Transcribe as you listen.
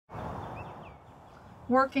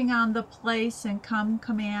Working on the place and come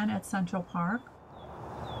command at Central Park.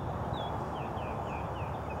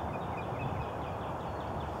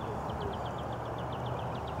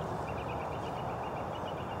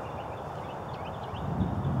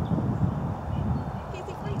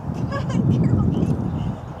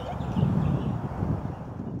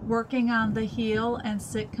 Working on the heel and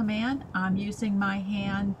sit command, I'm using my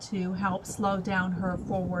hand to help slow down her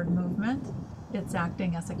forward movement. It's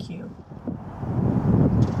acting as a cue.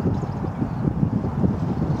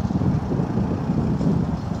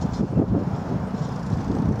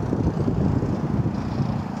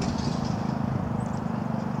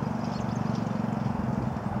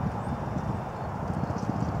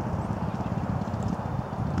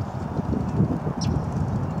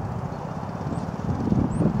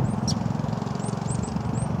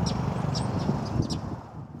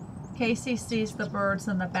 Casey sees the birds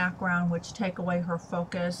in the background, which take away her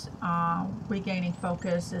focus. Regaining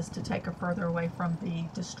focus is to take her further away from the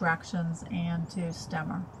distractions and to stem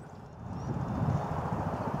her.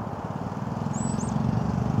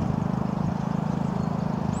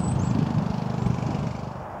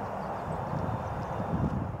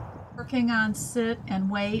 Working on sit and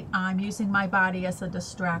wait, I'm using my body as a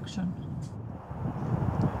distraction.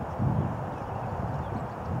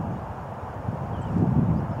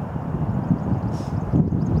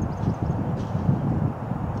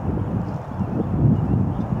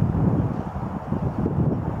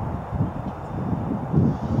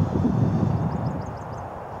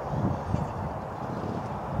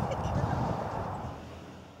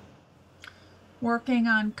 Working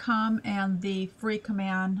on come and the free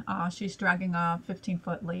command, she's dragging a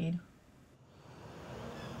 15-foot lead.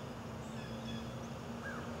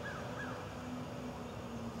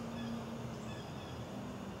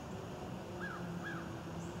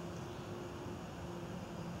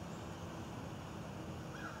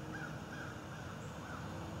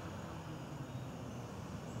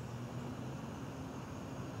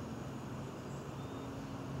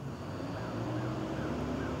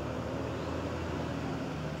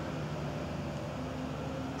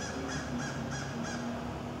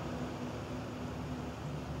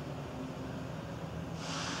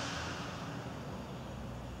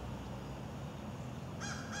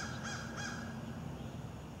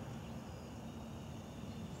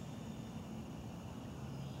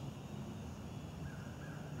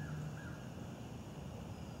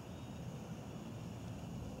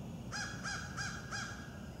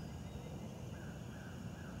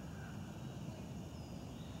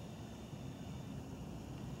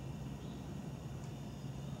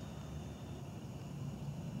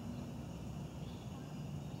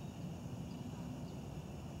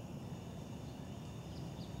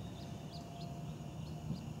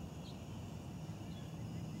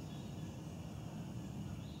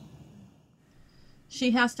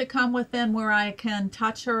 She has to come within where I can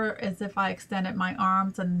touch her as if I extended my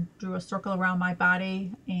arms and drew a circle around my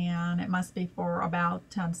body, and it must be for about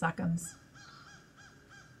 10 seconds.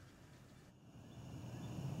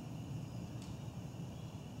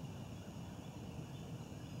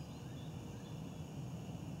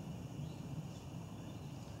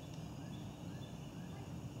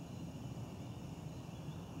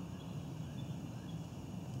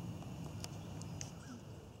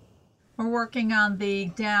 We're working on the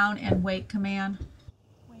down and wait command.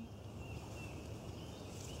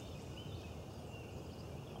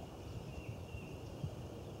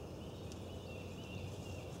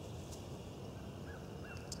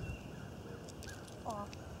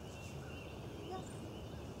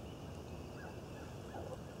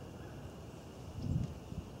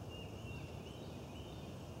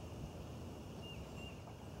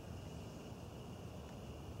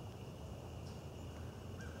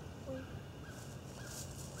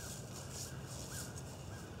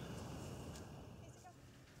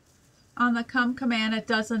 On the come command, it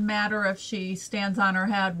doesn't matter if she stands on her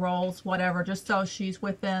head, rolls, whatever, just so she's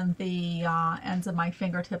within the ends of my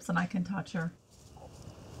fingertips and I can touch her.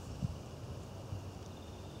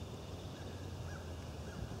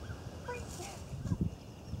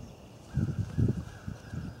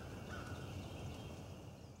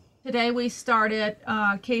 Today we started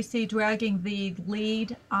Casey dragging the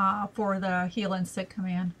lead for the heel and sit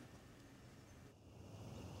command.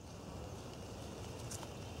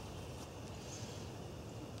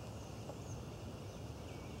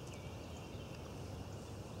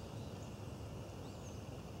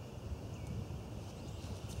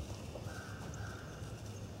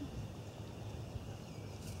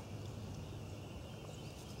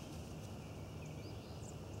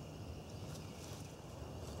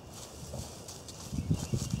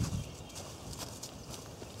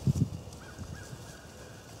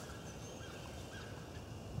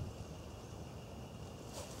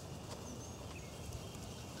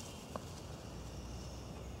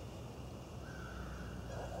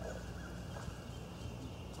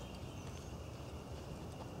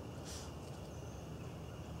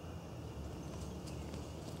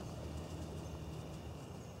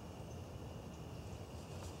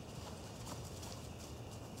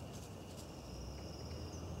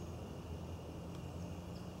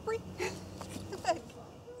 free?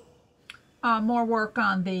 More work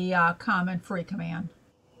on the common free command.